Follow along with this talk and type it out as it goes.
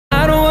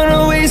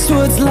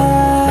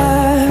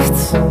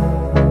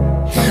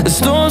The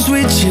storms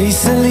we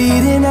chase are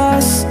leading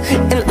us,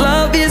 and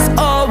love is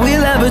all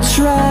we'll ever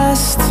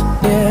trust.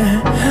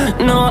 Yeah,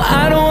 no,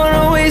 I don't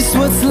wanna waste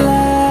what's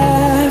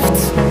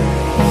left.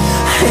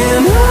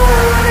 And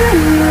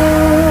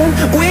on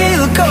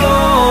we'll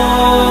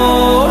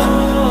go,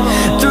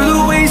 through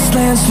the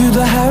wastelands, through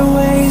the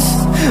highways,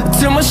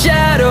 till my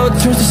shadow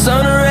turns to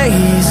sun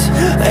rays.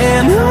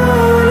 And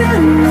on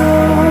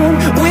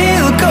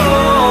we'll go,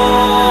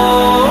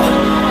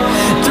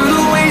 through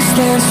the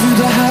wastelands, through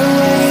the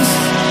highways,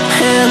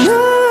 and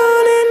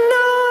on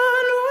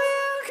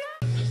we'll go.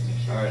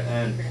 Alright,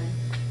 and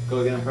go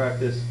again and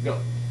practice. Go.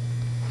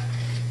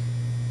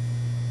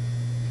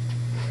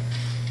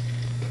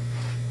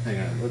 Hang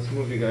on, let's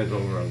move you guys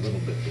over a little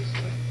bit this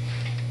way.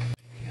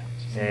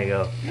 There you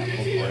go.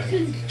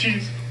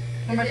 Jeez.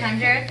 One more time,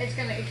 Jared.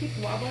 It keeps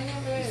wobbling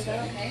over there. Is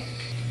that okay?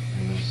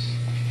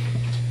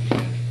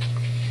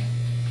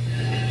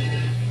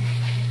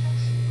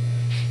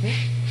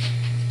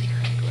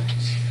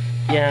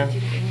 Yeah.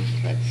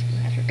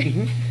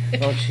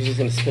 Oh, she's just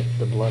gonna spit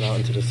the blood out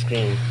into the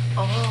screen.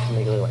 Oh. To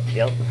make it look like,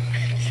 yep.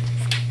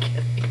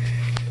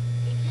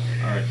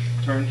 Alright,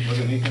 turn, look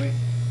at me, Kenny.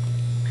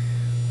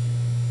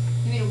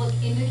 You mean to look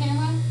into the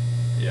camera?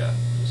 Yeah,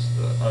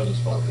 I was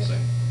just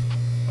focusing.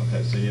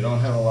 Okay, so you don't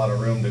have a lot of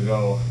room to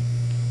go,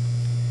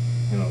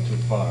 you know, too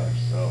far,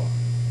 so.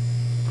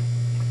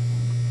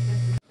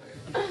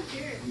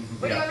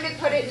 Where do you want me to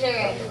put it,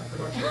 Jared?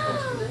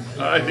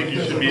 I think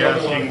you should be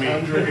asking me.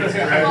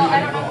 Well,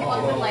 I don't know if you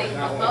want it like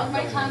above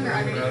my tongue or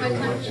underneath my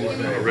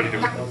tongue. Ready to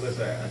go.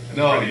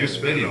 No, you're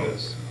spitting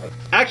this.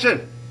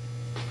 Action!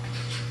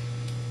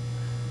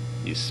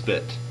 You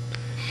spit.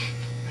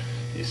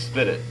 You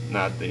spit it,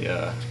 not the,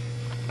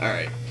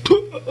 alright.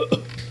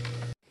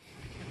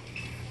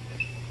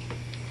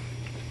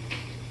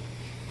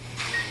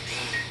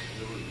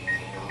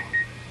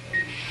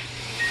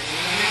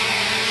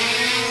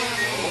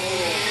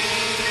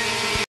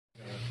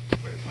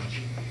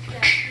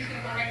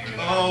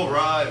 Oh,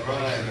 right.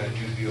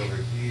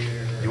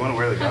 You want to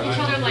wear the goggles?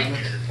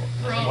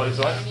 What is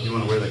that? You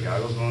want to wear the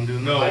goggles while I'm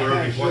doing No, this?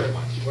 we're before.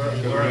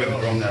 We're going to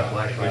throw that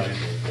black light.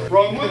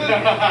 Wrong with it.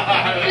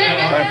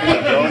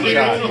 Drone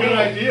shot. Good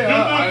idea.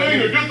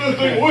 Get that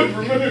thing away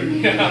from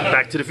me.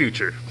 Back to the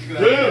future.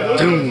 Yeah.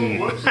 Doom.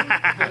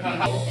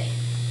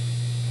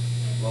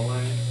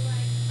 Rolling.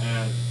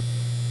 And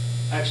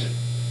action.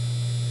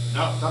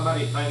 No,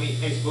 somebody find me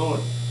a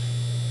spoon.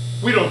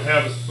 We don't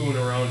have a spoon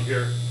around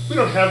here. We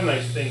don't have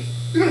nice things.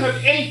 We don't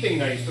have anything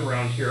nice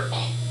around here.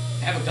 Oh.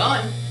 I have a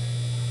gun.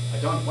 I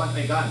don't want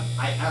a gun.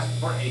 I asked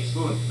for a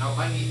spoon. Now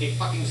find me a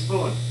fucking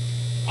spoon.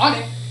 On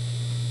it.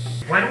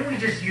 Why don't we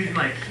just use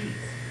my keys?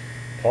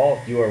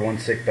 Paul, you are one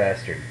sick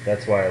bastard.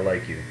 That's why I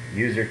like you.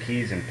 Use your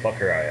keys and pluck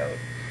her eye out.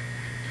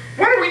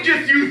 Why don't we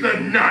just use a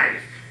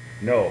knife?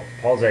 No,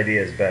 Paul's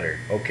idea is better.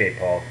 Okay,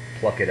 Paul,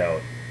 pluck it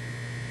out.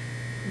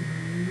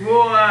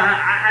 Well,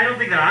 I don't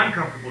think that I'm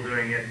comfortable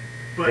doing it,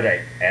 but... Did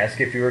I ask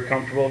if you were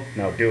comfortable?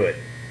 Now do it.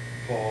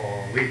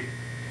 Paulie,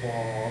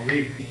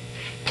 Paulie,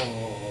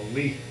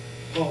 Paulie,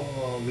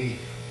 Paulie,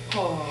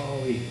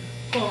 Paulie,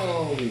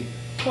 Paulie,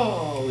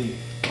 Paulie,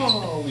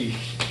 Paulie.